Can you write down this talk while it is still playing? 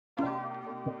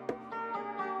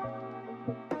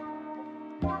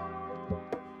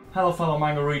Hello fellow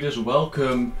manga readers,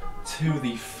 welcome to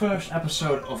the first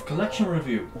episode of Collection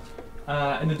Review.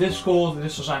 In the Discord,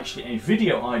 this was actually a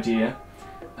video idea,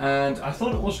 and I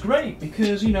thought it was great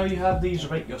because, you know, you have these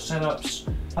rate your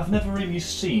setups. I've never really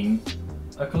seen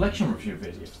a collection review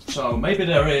video, so maybe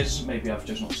there is, maybe I've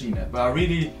just not seen it, but I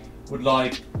really would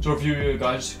like to review your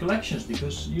guys' collections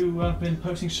because you have been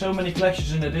posting so many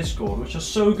collections in the Discord which are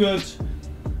so good,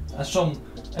 and some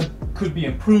could be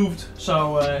improved.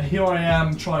 So here I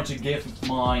am trying to give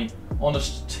my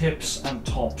honest tips and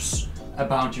tops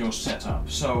about your setup.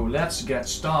 So let's get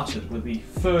started with the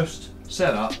first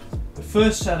setup. The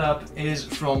first setup is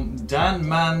from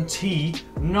Danman T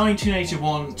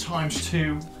 1981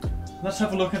 ×2. Let's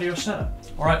have a look at your setup.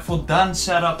 Alright, for Dan's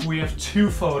setup we have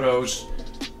two photos.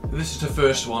 This is the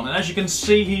first one, and as you can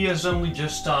see he has only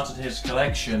just started his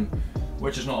collection,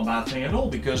 which is not a bad thing at all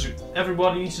because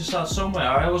everybody needs to start somewhere.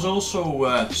 I was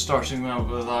also starting out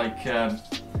with like, I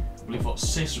believe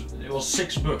it was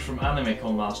six books from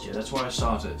AnimeCon last year. That's why I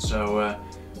started. So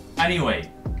anyway,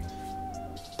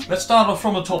 let's start off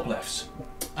from the top left.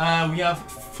 We have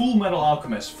Full Metal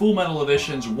Alchemist, Full Metal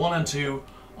Editions 1 and 2.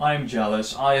 I'm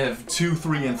jealous. I have 2,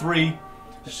 3 and 3.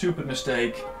 Stupid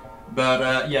mistake.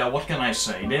 But yeah, what can I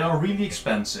say? They are really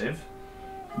expensive.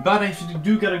 But if you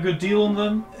do get a good deal on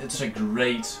them, it's a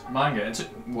great manga. It's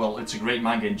a great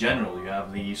manga in general. You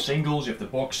have the singles, you have the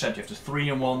box set, you have the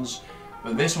 3-in-1s.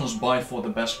 But this one's by far the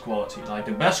best quality. Like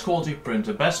the best quality print,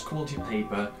 the best quality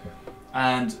paper,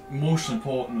 and most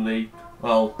importantly,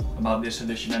 well, about this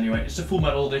edition anyway, it's the Full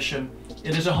Metal Edition.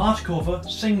 It is a hardcover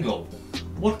single.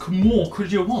 What more could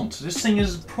you want? This thing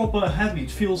is proper heavy.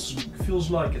 It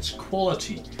feels like it's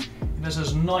quality. It has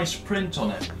this nice print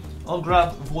on it. I'll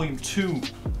grab volume 2,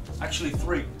 actually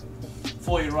 3,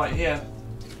 for you right here.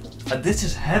 And this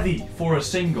is heavy for a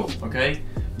single, okay?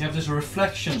 You have these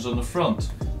reflections on the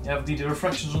front. You have the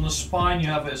reflections on the spine. You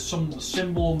have some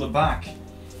symbol on the back.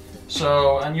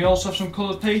 So, and you also have some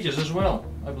colored pages as well,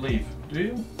 I believe. Do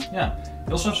you? Yeah.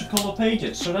 You also have some colored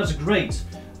pages, so that's great.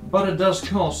 But it does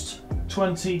cost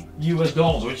 $20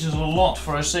 US, which is a lot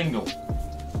for a single.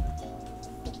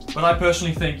 But I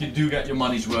personally think you do get your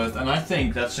money's worth, and I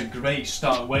think that's a great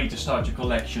way to start your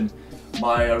collection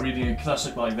by reading a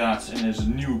classic like that in its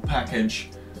new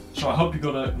package. So I hope you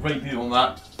got a great deal on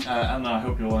that, and I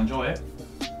hope you'll enjoy it.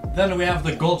 Then we have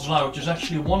The God's Lie, which is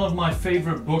actually one of my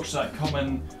favorite books that come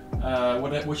in,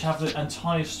 which have the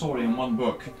entire story in one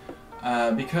book.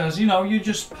 Because, you know, you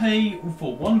just pay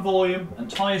for one volume,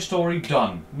 entire story,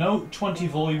 done. No 20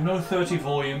 volume, no 30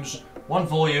 volumes, one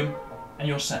volume, and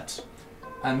you're set.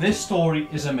 And this story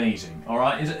is amazing,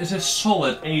 alright? It's a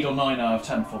solid 8 or 9 out of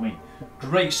 10 for me.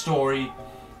 Great story,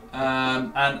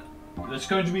 and there's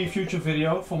going to be a future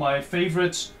video for my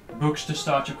favourite books to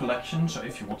start your collection. So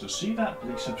if you want to see that,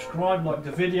 please subscribe, like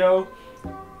the video.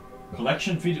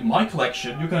 Collection video, my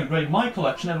collection, you can grade my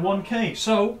collection at 1K,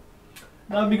 so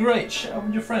that would be great, share it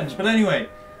with your friends. But anyway,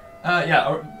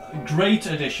 yeah, a great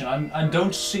edition. I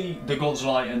don't see The God's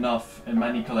Lie enough in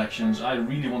many collections. I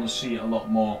really want to see it a lot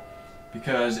more,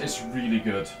 because it's really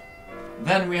good.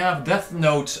 Then we have Death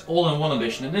Note All-in-One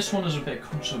Edition, and this one is a bit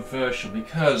controversial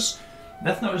because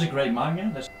Death Note is a great manga,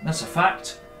 that's a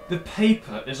fact. The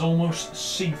paper is almost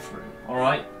see-through,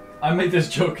 alright? I made this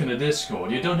joke in the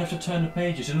Discord, you don't have to turn the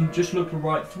pages, you just look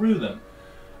right through them.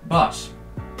 But,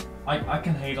 I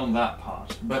can hate on that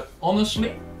part, but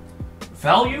honestly,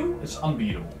 value is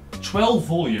unbeatable. 12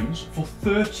 volumes for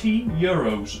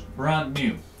 €13, brand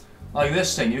new. Like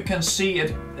this thing, you can see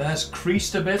it has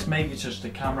creased a bit, maybe it's just the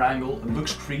camera angle, it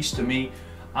looks creased to me.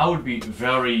 I would be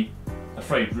very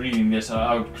afraid reading this,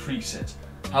 I would crease it.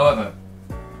 However,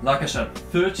 like I said,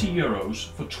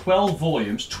 €30 for 12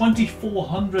 volumes,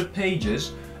 2400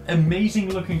 pages,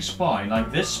 amazing looking spine. Like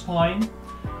this spine,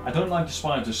 I don't like the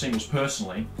spine of the singles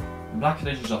personally, the black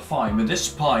editions are fine, but this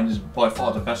spine is by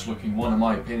far the best looking one in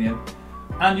my opinion.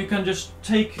 And you can just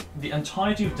take the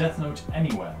entirety of Death Note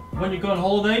anywhere. When you go on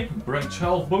holiday, bring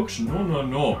 12 books? No, no,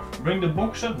 no. Bring the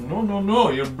box set? No, no,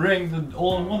 no. You bring the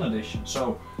all-in-one edition.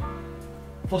 So,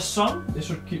 for some, this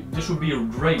would be a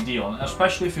great deal,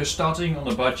 especially if you're starting on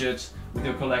a budget with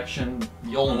your collection.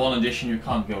 The all-in-one edition, you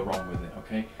can't go wrong with it.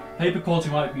 Okay. Paper quality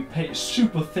might be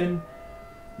super thin.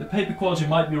 The paper quality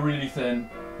might be really thin,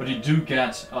 but you do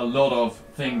get a lot of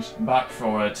things back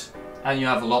for it. And you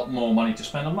have a lot more money to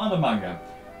spend on other manga.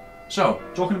 So,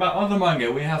 talking about other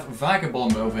manga, we have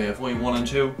Vagabond over here, volume 1 and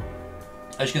 2.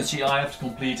 As you can see, I have to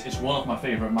complete. It's one of my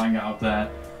favorite manga out there.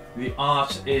 The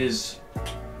art is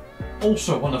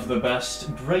Also one of the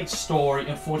best. Great story,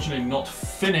 unfortunately not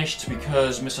finished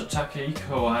because Mr.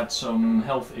 Takehiko had some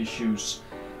health issues.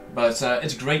 But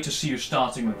it's great to see you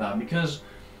starting with that, because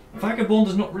Vagabond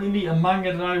is not really a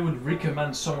manga that I would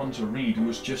recommend someone to read who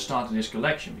has just started his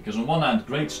collection. Because on one hand,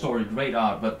 great story, great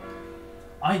art, but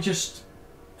I just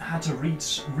had to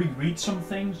reread some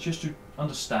things just to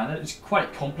understand it. It's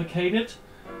quite complicated,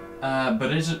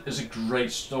 but it is a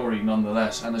great story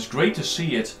nonetheless. And it's great to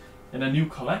see it in a new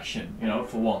collection, you know,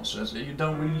 for once. As you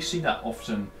don't really see that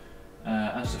often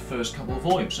as the first couple of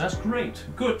volumes. That's great,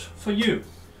 good for you.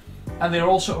 And they're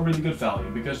also a really good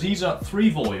value because these are 3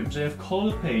 volumes. They have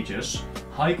colored pages,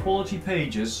 high quality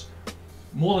pages,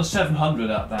 more than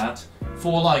 700 at that.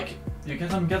 For like, you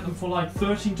get them for like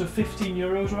 13 to 15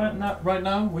 euros right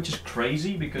now, which is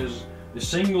crazy because the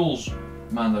singles,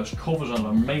 man, those covers are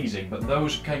amazing, but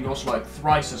those can cost like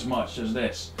thrice as much as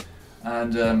this.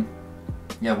 And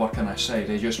yeah, what can I say?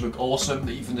 They just look awesome.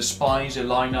 Even the spines, they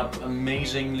line up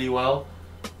amazingly well.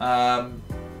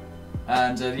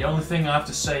 And the only thing I have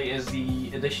to say is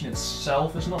the edition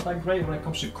itself is not that great when it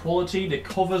comes to quality. The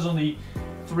covers on the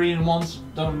 3-in-1s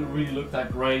don't really look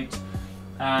that great,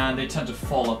 and they tend to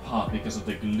fall apart because of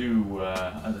the glue.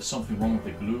 And there's something wrong with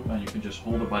the glue, and you can just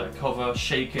hold it by the cover,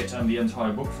 shake it, and the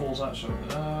entire book falls out. So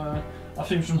I've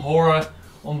seen some horror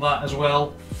on that as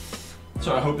well.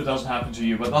 So I hope it doesn't happen to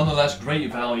you, but nonetheless,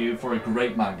 great value for a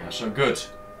great manga. So good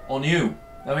on you.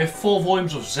 Now we have 4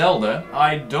 volumes of Zelda.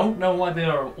 I don't know why they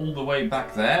are all the way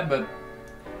back there, but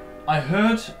I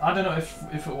heard, I don't know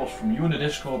if it was from you in the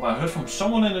Discord, but I heard from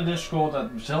someone in the Discord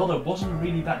that Zelda wasn't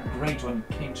really that great when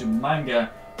it came to manga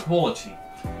quality.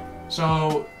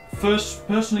 So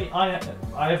personally, I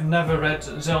have never read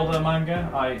Zelda manga.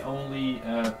 I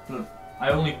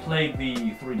only played the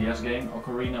 3DS game,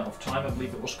 Ocarina of Time, I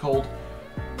believe it was called.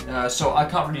 So I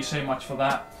can't really say much for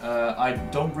that. I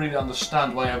don't really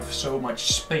understand why I have so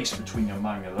much space between your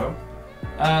manga though.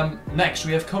 Next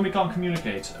we have Comic-Con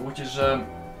Communicate, which is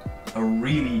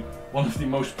really one of the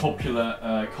most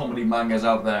popular comedy mangas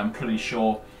out there, I'm pretty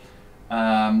sure.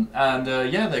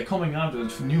 Yeah, they're coming out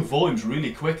with new volumes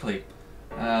really quickly.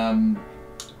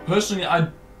 Personally, I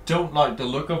don't like the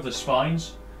look of the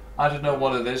spines. I don't know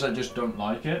what it is, I just don't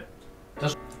like it.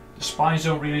 The spines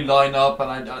don't really line up,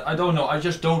 and I don't know, I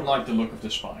just don't like the look of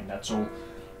the spine, that's all.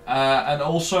 And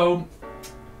also,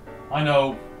 I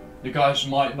know the guys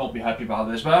might not be happy about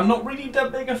this, but I'm not really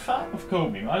that big a fan of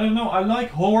Komi. I don't know, I like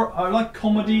horror, I like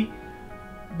comedy,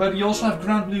 but you also have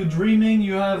Grand Blue Dreaming,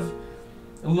 you have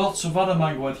lots of other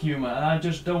manga with humor, and I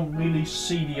just don't really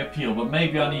see the appeal. But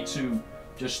maybe I need to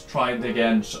just try it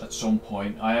again at some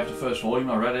point. I have the first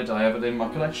volume, I read it, I have it in my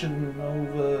collection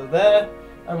over there,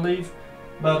 I believe.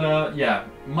 But yeah,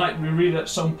 might reread it at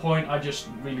some point. I just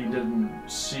really didn't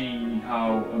see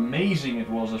how amazing it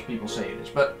was as people say it is.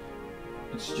 But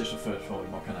it's just the first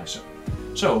volume, what can I say?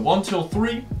 So, 1 till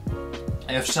 3,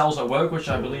 I have Cells at Work, which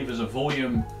I believe is a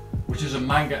volume, which is a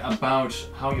manga about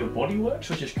how your body works,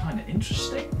 which is kind of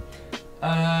interesting.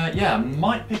 Yeah,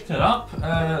 might pick that up.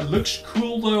 Looks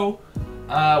cool though.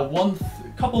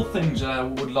 Couple of things that I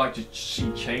would like to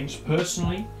see changed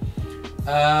personally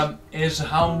is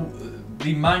how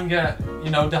the manga,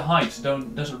 you know, the height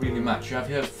doesn't really match. You have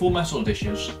here Full Metal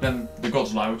editions, then The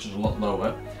God's Lie, which is a lot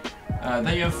lower.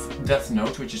 Then you have Death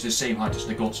Note, which is the same height as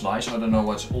The God's Lie, so I don't know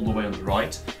what's all the way on the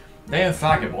right. Then you have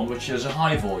Vagabond, which is a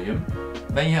high volume.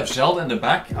 Then you have Zelda in the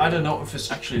back. I don't know if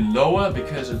it's actually lower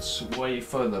because it's way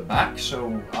further back,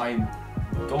 so I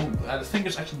think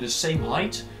it's actually the same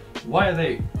height. Why are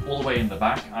they all the way in the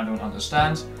back? I don't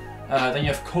understand. Then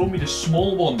you have Komi, the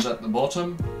small ones at the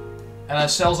bottom. And then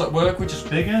Cells at Work, which is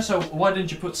bigger, so why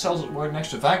didn't you put Cells at Work next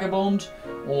to Vagabond?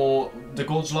 Or The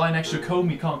God's Lie next to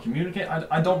Komi Can't Communicate?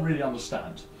 I don't really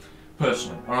understand,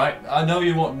 personally, alright? I know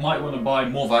you might want to buy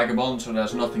more Vagabond, so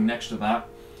there's nothing next to that.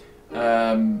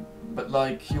 But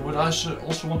like, you would also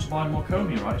want to buy more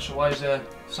Komi, right? So why is there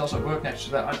Cells at Work next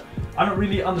to that? I don't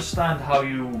really understand how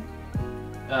you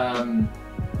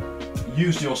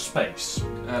use your space,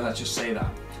 let's just say that.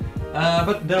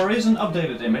 But there is an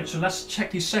updated image, so let's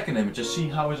check the second image and see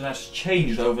how it has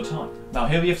changed over time. Now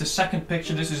here we have the second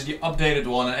picture, this is the updated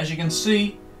one, and as you can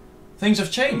see, things have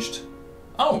changed.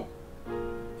 Oh,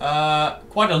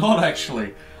 quite a lot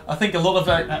actually. I think a lot of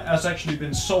that has actually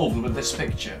been solved with this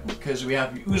picture, because we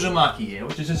have Uzumaki here,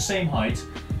 which is the same height.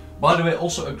 By the way,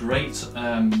 also a great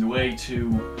way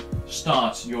to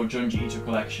start your Junji Ito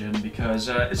collection, because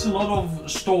it's a lot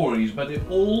of stories, but they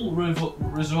all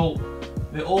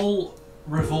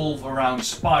revolve around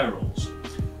spirals.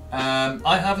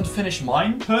 I haven't finished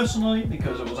mine personally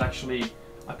because it was actually,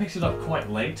 I picked it up quite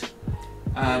late.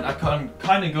 and I kind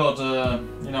of got,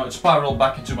 you know, it spiraled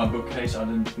back into my bookcase.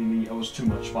 It was too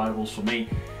much spirals for me.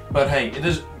 But hey,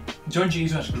 Junji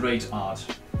Ito has great art,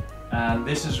 and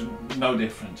this is no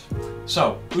different.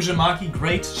 So, Uzumaki,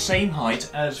 great, same height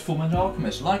as Fullmetal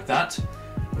Alchemist, like that.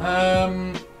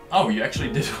 Oh, you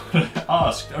actually did what I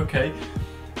asked, okay.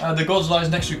 The Gods lies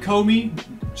next to Komi,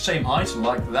 same height,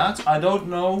 like that. I don't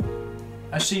know,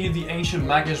 I see the Ancient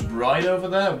Magus Bride over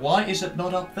there. Why is it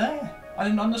not up there? I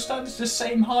didn't understand, it's the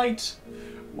same height.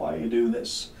 Why you do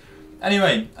this?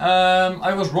 Anyway,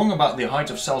 I was wrong about the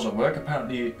height of Cells at Work.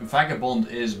 Apparently Vagabond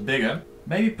is bigger.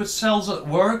 Maybe put Cells at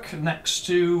Work next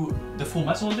to the Full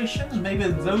Metal editions. Maybe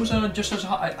those are just as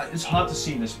high. It's hard to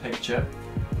see in this picture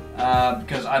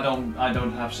because I don't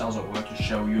have Cells at Work to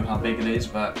show you how big it is.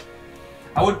 But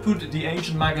I would put the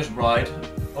Ancient Magus Bride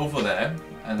over there,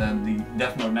 and then the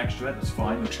Death Note next to it. That's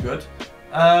fine. Looks good.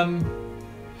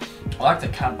 I like the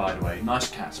cat, by the way, nice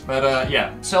cat. But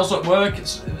yeah, Cells at Work,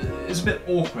 it's a bit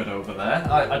awkward over there.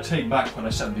 I take back what I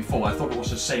said before. I thought it was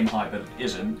the same height, but it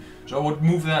isn't. So I would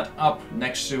move that up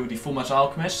next to the Fullmetal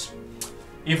Alchemist.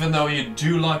 Even though you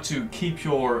do like to keep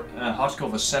your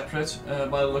hardcover separate,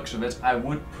 by the looks of it, I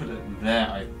would put it there,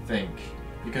 I think,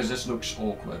 because this looks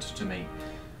awkward to me.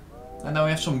 And now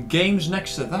we have some games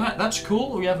next to that. That's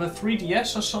cool. We have a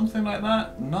 3DS or something like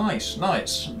that. Nice,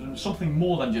 nice. Something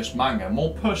more than just manga.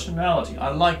 More personality. I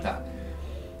like that.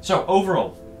 So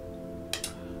overall,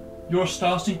 you're a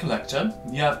Starstein collector.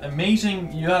 You have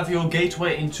You have your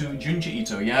gateway into Junji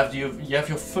Ito. You have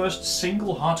your first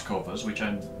single hardcovers, which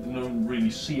I don't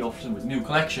really see often with new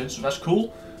collections. So that's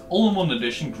cool. All-in-one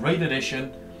edition. Great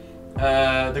edition.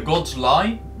 The Gods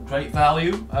Lie. Great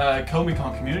value. Komi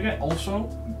Can't Communicate.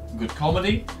 Also. Good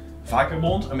comedy,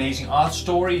 Vagabond, amazing art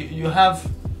story. You have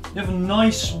a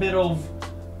nice bit of,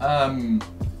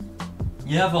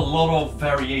 you have a lot of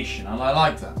variation, and I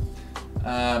like that.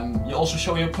 You also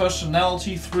show your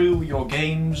personality through your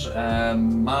games.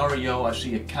 Mario, I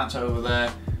see a cat over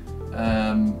there.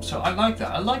 So I like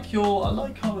that. I like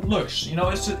how it looks. You know,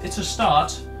 it's a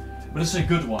start, but it's a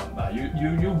good one.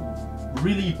 You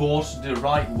really bought the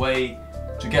right way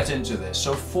to get into this.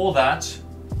 So for that.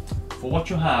 For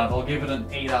what you have, I'll give it an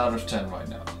 8 out of 10 right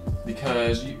now.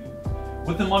 Because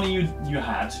with the money you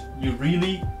had, you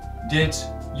really did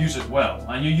use it well.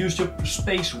 And you used your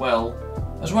space well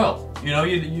as well. You know,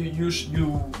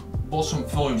 you bought some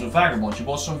volumes of Vagabond, you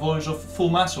bought some volumes of Full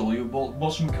Metal, you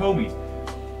bought some Komi.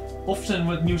 Often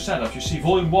with new setups, you see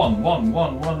volume 1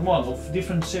 of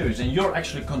different series, and you're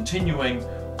actually continuing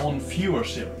on fewer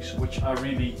series, which I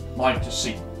really like to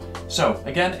see. So,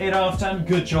 again, 8 out of 10,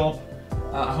 good job.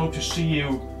 I hope to see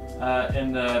you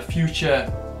in the future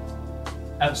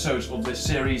episodes of this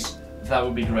series. That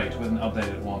would be great with an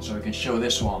updated one, so we can show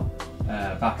this one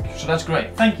back. So that's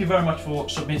great. Thank you very much for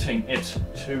submitting it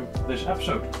to this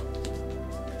episode.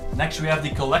 Next we have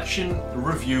the collection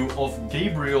review of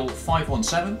Gabriel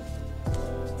 517.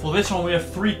 For this one we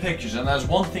have 3 pictures, and there's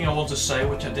one thing I want to say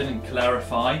which I didn't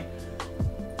clarify.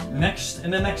 In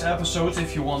the next episodes,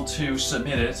 if you want to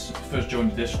submit it, first join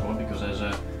the Discord, because there's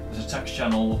a text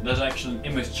channel, there's actually an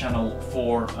image channel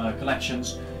for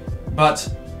collections,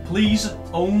 but please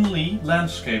only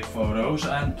landscape photos,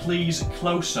 and please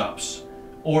close-ups,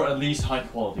 or at least high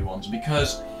quality ones,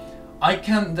 because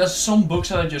there's some books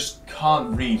that I just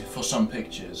can't read for some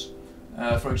pictures.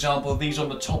 For example, these on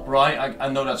the top right, I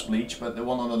know that's Bleach, but the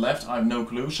one on the left, I have no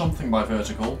clue, something by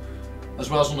Vertical. As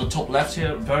well as on the top left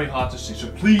here, very hard to see, so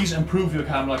please improve your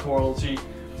camera quality,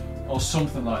 or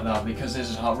something like that, because this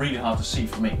is really hard to see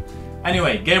for me.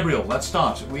 Anyway, Gabriel, let's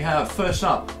start. We have, first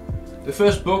up, the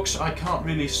first books I can't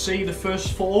really see, the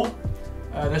first 4.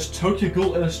 There's Tokyo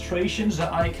Ghoul illustrations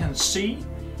that I can see.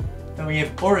 Then we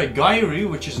have Origairu,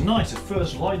 which is nice, the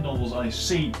first light novels I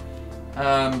see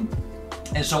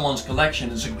in someone's collection.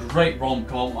 It's a great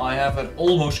rom-com. I have it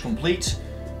almost complete.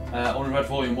 Only read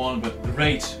volume 1, but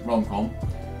great rom-com.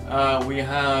 We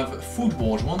have Food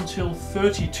Wars 1 till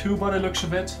 32 by the looks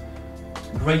of it.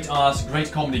 Great art, great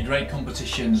comedy, great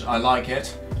competitions, I like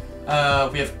it.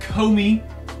 We have Komi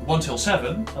 1 till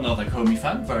 7, another Komi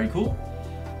fan, very cool.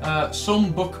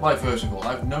 Some book by Vertical,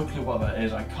 I have no clue what that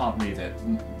is, I can't read it,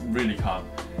 really can't.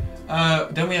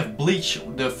 Then we have Bleach,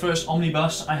 the first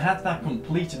omnibus. I had that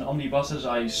complete in omnibuses.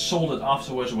 I sold it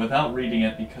afterwards without reading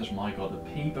it because, my god, the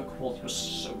paper quality was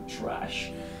so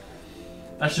trash.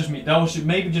 That's just me. That was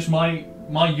maybe just my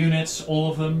units, all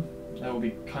of them. That would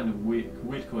be kind of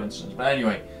weird coincidence. But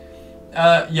anyway,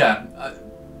 yeah,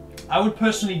 I would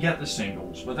personally get the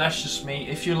singles, but that's just me.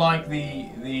 If you like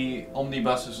the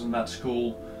omnibuses, and that's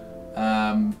cool,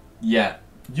 yeah,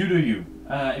 you do you.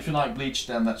 If you like Bleach,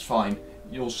 then that's fine.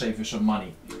 You'll save you some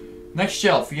money. Next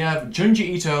shelf, we have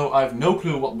Junji Ito. I have no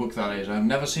clue what book that is. I've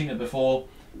never seen it before.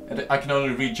 I can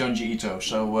only read Junji Ito,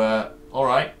 so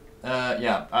alright.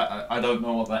 Yeah, I don't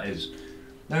know what that is.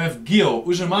 Then we have Gyo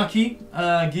Uzumaki.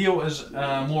 Gyo is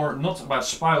more not about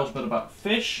spirals but about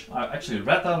fish. I actually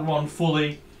read that one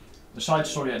fully. The side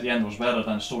story at the end was better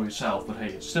than the story itself, but hey,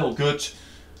 it's still good.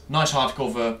 Nice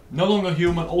hardcover. No Longer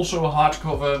Human, also a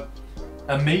hardcover.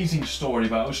 Amazing story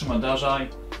by Osamu Dazai.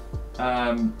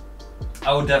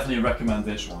 I would definitely recommend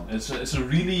this one. It's a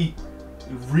really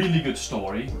good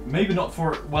story. Maybe not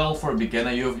for a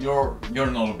beginner.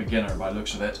 You're not a beginner by the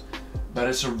looks of it, but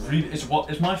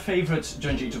it's my favorite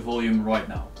Junji Ito volume right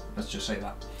now. Let's just say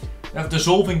that. We have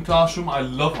Dissolving Classroom. I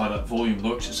love how that volume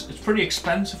looks. It's pretty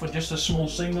expensive for just a small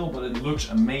single, but it looks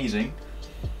amazing.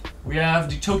 We have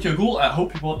the Tokyo Ghoul. I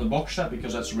hope you bought the box set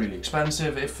because that's really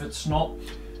expensive. If it's not,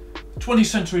 20th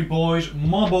Century Boys,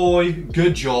 my boy,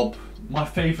 good job. My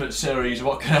favourite series,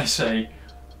 what can I say?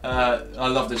 I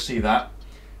love to see that.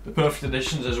 The Perfect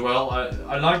Editions as well.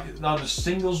 I like how the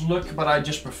singles look, but I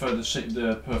just prefer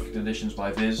the Perfect Editions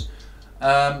by Viz.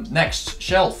 Next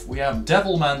shelf, we have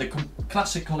Devilman, the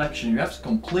classic collection you have to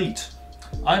complete.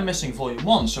 I'm missing volume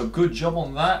 1, so good job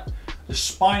on that. The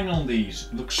spine on these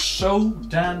looks so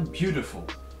damn beautiful.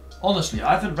 Honestly,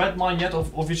 I haven't read mine yet,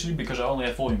 obviously, because I only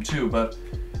have volume 2, but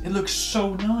it looks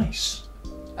so nice.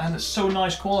 And it's so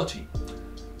nice quality.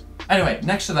 Anyway,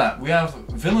 next to that, we have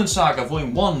Villain Saga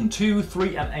volume 1, 2,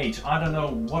 3 and 8. I don't know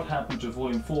what happened to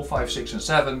volume 4, 5, 6 and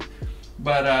 7.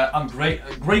 But I'm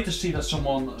great to see that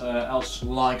someone else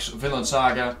likes Villain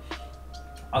Saga.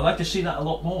 I like to see that a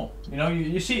lot more. You know,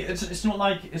 you see, it's not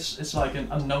like it's like an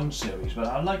unknown series, but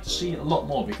I'd like to see it a lot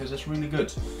more because it's really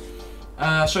good.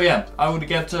 So yeah, I would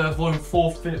get volume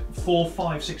 4,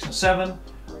 5, 6 and 7.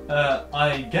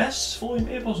 I guess volume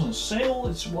 8 was on sale,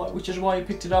 which is why I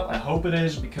picked it up. I hope it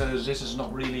is, because this is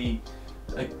not really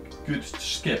a good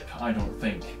skip, I don't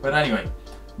think. But anyway,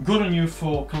 good on you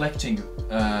for collecting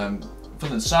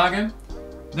Villain Saga.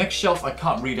 Next shelf, I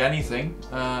can't read anything.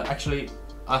 Actually,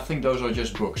 I think those are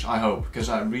just books, I hope, because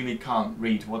I really can't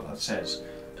read what that says.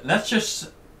 Let's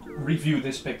just review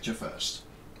this picture first.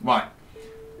 Right,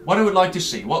 what I would like to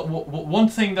see, one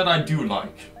thing that I do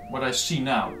like, what I see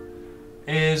now,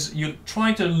 is you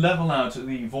try to level out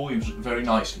the volumes very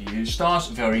nicely. You start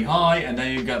very high and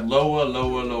then you get lower,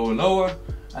 lower, lower, lower,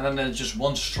 and then there's just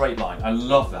one straight line. I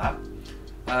love that.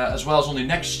 As well as on the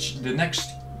next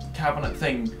cabinet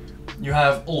thing, you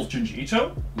have all of Junji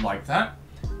Ito, like that.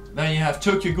 Then you have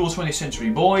Tokyo Ghoul 20th Century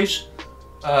Boys.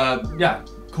 Yeah,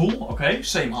 cool, okay,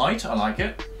 same height, I like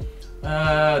it.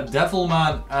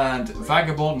 Devilman and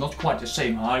Vagabond, not quite the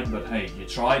same height, but hey, you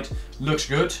tried, looks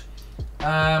good.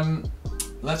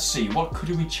 Let's see, what could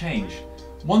we change?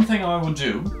 One thing I would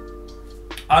do,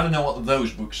 I don't know what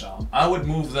those books are. I would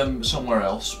move them somewhere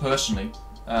else, personally,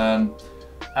 and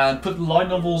put light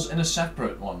novels in a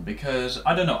separate one, because,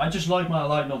 I don't know, I just like my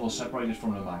light novels separated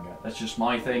from the manga. That's just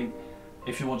my thing.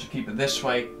 If you want to keep it this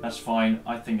way, that's fine.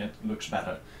 I think it looks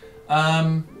better.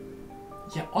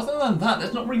 Yeah, other than that,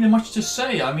 there's not really much to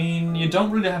say. I mean, you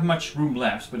don't really have much room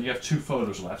left, but you have 2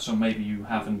 photos left, so maybe you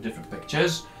have in different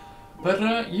pictures. But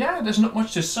yeah, there's not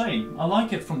much to say. I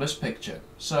like it from this picture.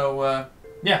 So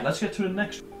yeah, let's get to the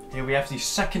next. Here we have the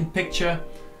second picture.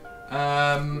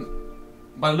 By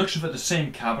the looks of it, the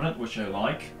same cabinet, which I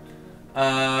like.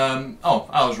 Oh,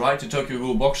 I was right, the Tokyo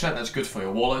Ghoul box set, that's good for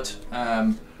your wallet.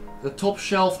 The top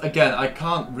shelf, again, I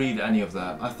can't read any of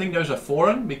that. I think those are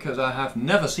foreign, because I have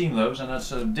never seen those, and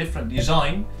that's a different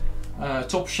design.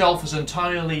 Top shelf is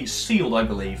entirely sealed, I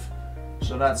believe.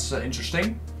 So that's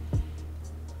interesting.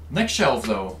 Next shelf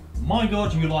though, my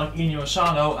god you like Inyo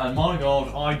Asano, and my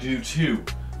god I do too.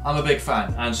 I'm a big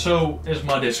fan, and so is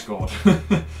my Discord.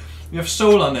 We have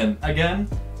Solanin, again,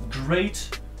 great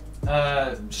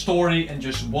story in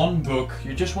just one book.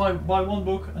 You just buy one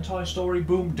book, entire story,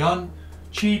 boom, done.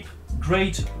 Cheap,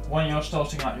 great when you're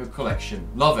starting out your collection,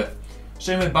 love it.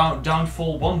 Same with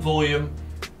Downfall, 1 volume.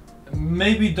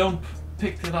 Maybe don't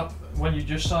pick it up when you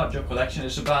just start your collection.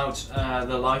 It's about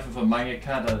the life of a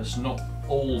mangaka that is not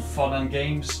all fun and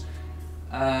games.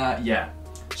 Yeah.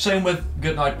 Same with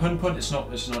Goodnight Pun Pun. It's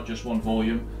not just 1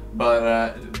 volume,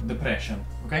 but depression.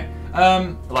 Okay.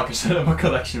 Like I said in my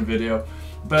collection video.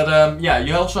 But yeah,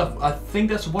 you also have, I think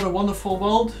that's What a Wonderful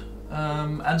World,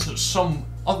 and some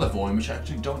other volume which I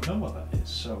actually don't know what that is.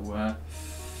 So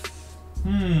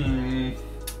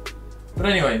But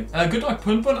anyway, Goodnight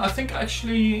Pun Pun, I think I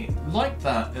actually like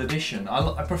that edition.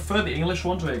 I prefer the English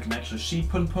ones where you can actually see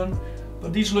Pun Pun,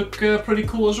 but these look pretty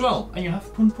cool as well. And you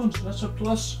have Pun Pun, so that's a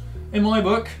plus in my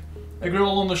book. A Girl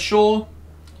on the Shore,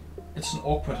 It's an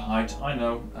awkward height, I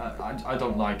know. I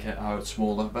don't like it how it's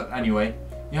smaller, but anyway.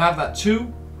 You have that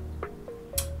too.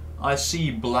 I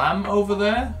see Blam over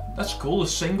there. That's cool. The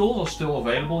singles are still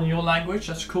available in your language.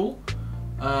 That's cool.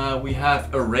 We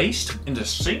have Erased in the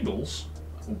singles.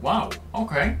 Wow.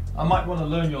 Okay. I might want to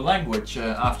learn your language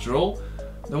after all.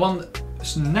 The one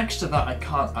that's next to that, I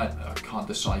can't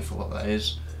decipher what that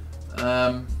is.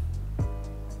 I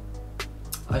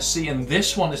see in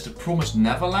this one is The Promised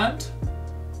Neverland.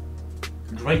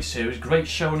 Great series, great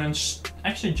shonen.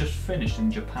 Actually just finished in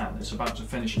Japan. It's about to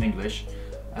finish in English.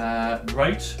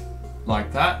 Great,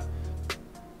 like that.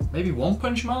 Maybe One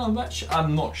Punch Man on that?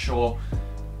 I'm not sure.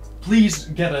 Please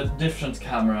get a different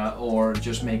camera or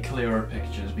just make clearer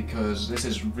pictures because this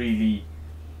is really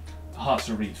hard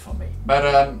to read for me.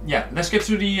 But yeah, let's get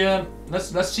to the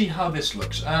let's see how this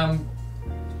looks.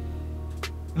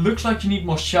 It looks like you need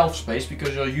more shelf space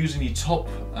because you're using the top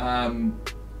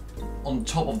on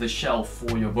top of the shelf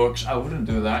for your books. I wouldn't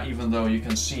do that, even though you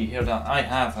can see here that I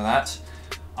have that.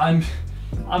 I'm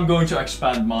going to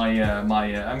expand my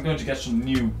I'm going to get some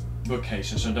new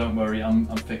bookcases, so don't worry, I'm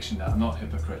fixing that. I'm not a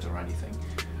hypocrite or anything.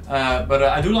 But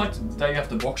I do like that you have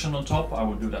the boxing on top. I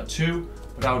would do that too,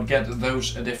 but I would get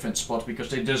those a different spot because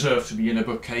they deserve to be in a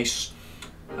bookcase.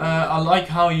 I like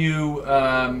how you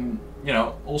you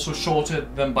know, also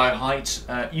sorted them by height,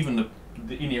 even the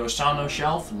Inio Sano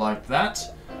shelf like that.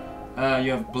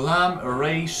 You have Blam,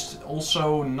 Erased,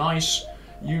 also nice.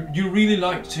 You really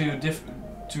like to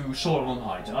sort it on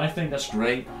height, and I think that's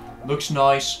great. Looks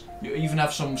nice. You even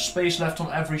have some space left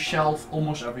on every shelf,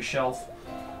 almost every shelf,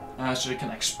 so you can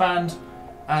expand.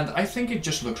 And I think it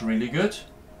just looks really good.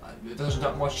 There isn't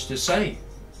that much to say.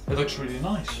 It looks really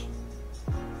nice.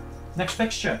 Next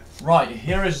picture. Right,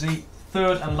 here is the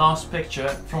third and last picture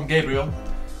from Gabriel.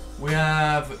 We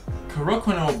have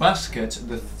Kuroko no Basket,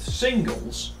 the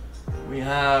singles. We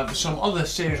have some other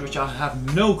series which I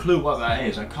have no clue what that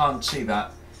is. I can't see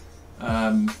that.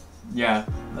 Yeah,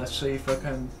 let's see if I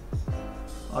can...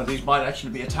 Oh, these might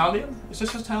actually be Italian. Is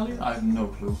this Italian? I have no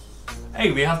clue.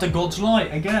 Hey, we have the God's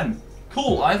Light again.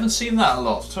 Cool, I haven't seen that a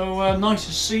lot, so nice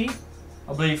to see.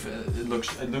 I believe it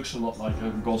looks a lot like a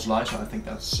God's Light, so I think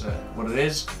that's what it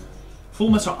is. Full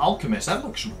Metal Alchemist, that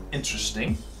looks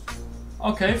interesting.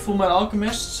 Okay, Full Metal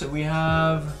Alchemist, so we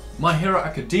have My Hero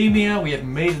Academia, we have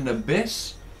Made in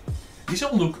Abyss. These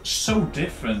all look so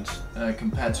different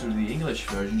compared to the English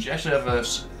versions. You actually have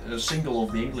a single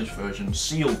of the English version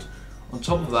sealed on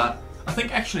top of that. I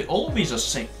think actually all of these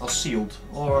are sealed,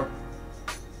 or...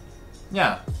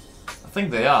 yeah, I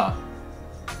think they are.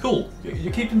 Cool,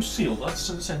 you keep them sealed,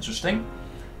 that's interesting.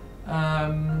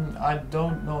 I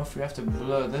don't know if we have to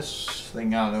blur this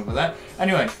thing out over there.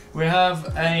 Anyway, we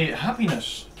have a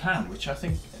Happiness can, which I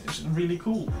think is really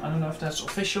cool. I don't know if that's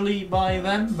officially by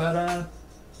them, but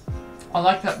I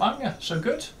like that manga, so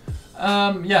good.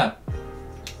 Yeah,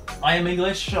 I am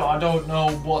English, so I don't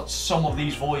know what some of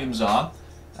these volumes are,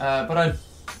 but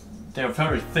they're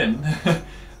very thin.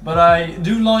 But I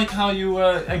do like how you,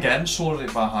 again, sorted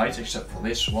it by height, except for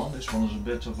this one. This one is a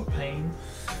bit of a pain.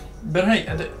 But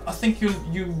hey, I think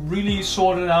you really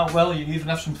sorted it out well. You even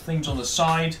have some things on the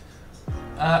side.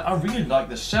 I really like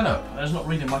the setup. There's not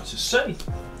really much to say.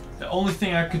 The only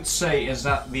thing I could say is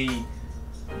that the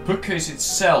bookcase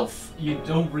itself, you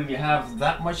don't really have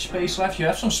that much space left. You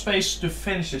have some space to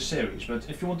finish the series, but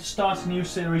if you want to start a new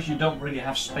series, you don't really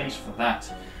have space for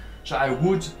that. So I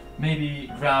would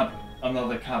maybe grab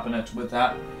another cabinet with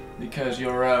that, because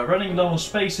you're running low on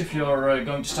space if you're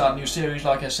going to start a new series,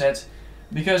 like I said.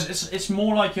 Because it's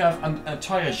more like you have an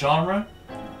entire genre,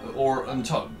 or an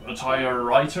entire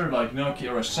writer like Naoki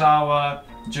Urasawa,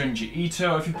 Junji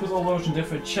Ito. If you put all those in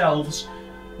different shelves,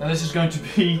 then this is going to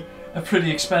be a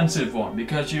pretty expensive one,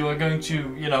 because you are going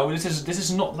to, you know, this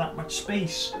is not that much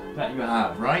space that you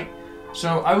have, right?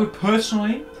 So I would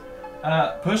personally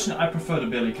I prefer the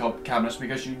Billy cabinets,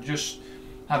 because you just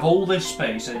have all this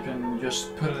space and you can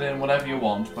just put it in whatever you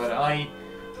want. But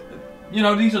you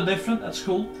know, these are different. That's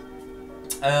cool.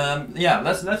 Yeah,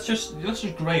 let's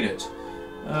just grade it.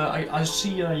 I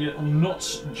see you're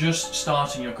not just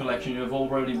starting your collection. You've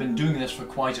already been doing this for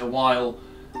quite a while.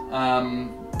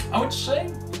 I would say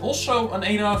also an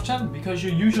 8 out of 10, because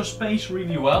you use your space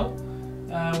really well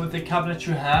with the cabinet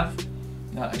you have,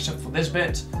 except for this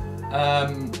bit.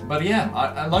 But yeah,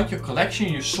 I like your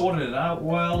collection. You sorted it out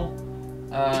well,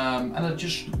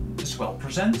 and it's well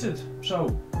presented.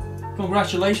 So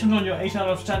congratulations on your 8 out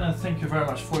of 10, and thank you very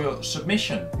much for your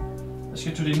submission. Let's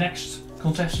get to the next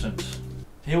contestant.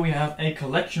 Here we have a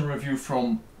collection review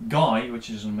from Guy, which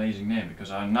is an amazing name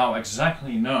because I now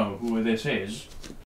exactly know who this is.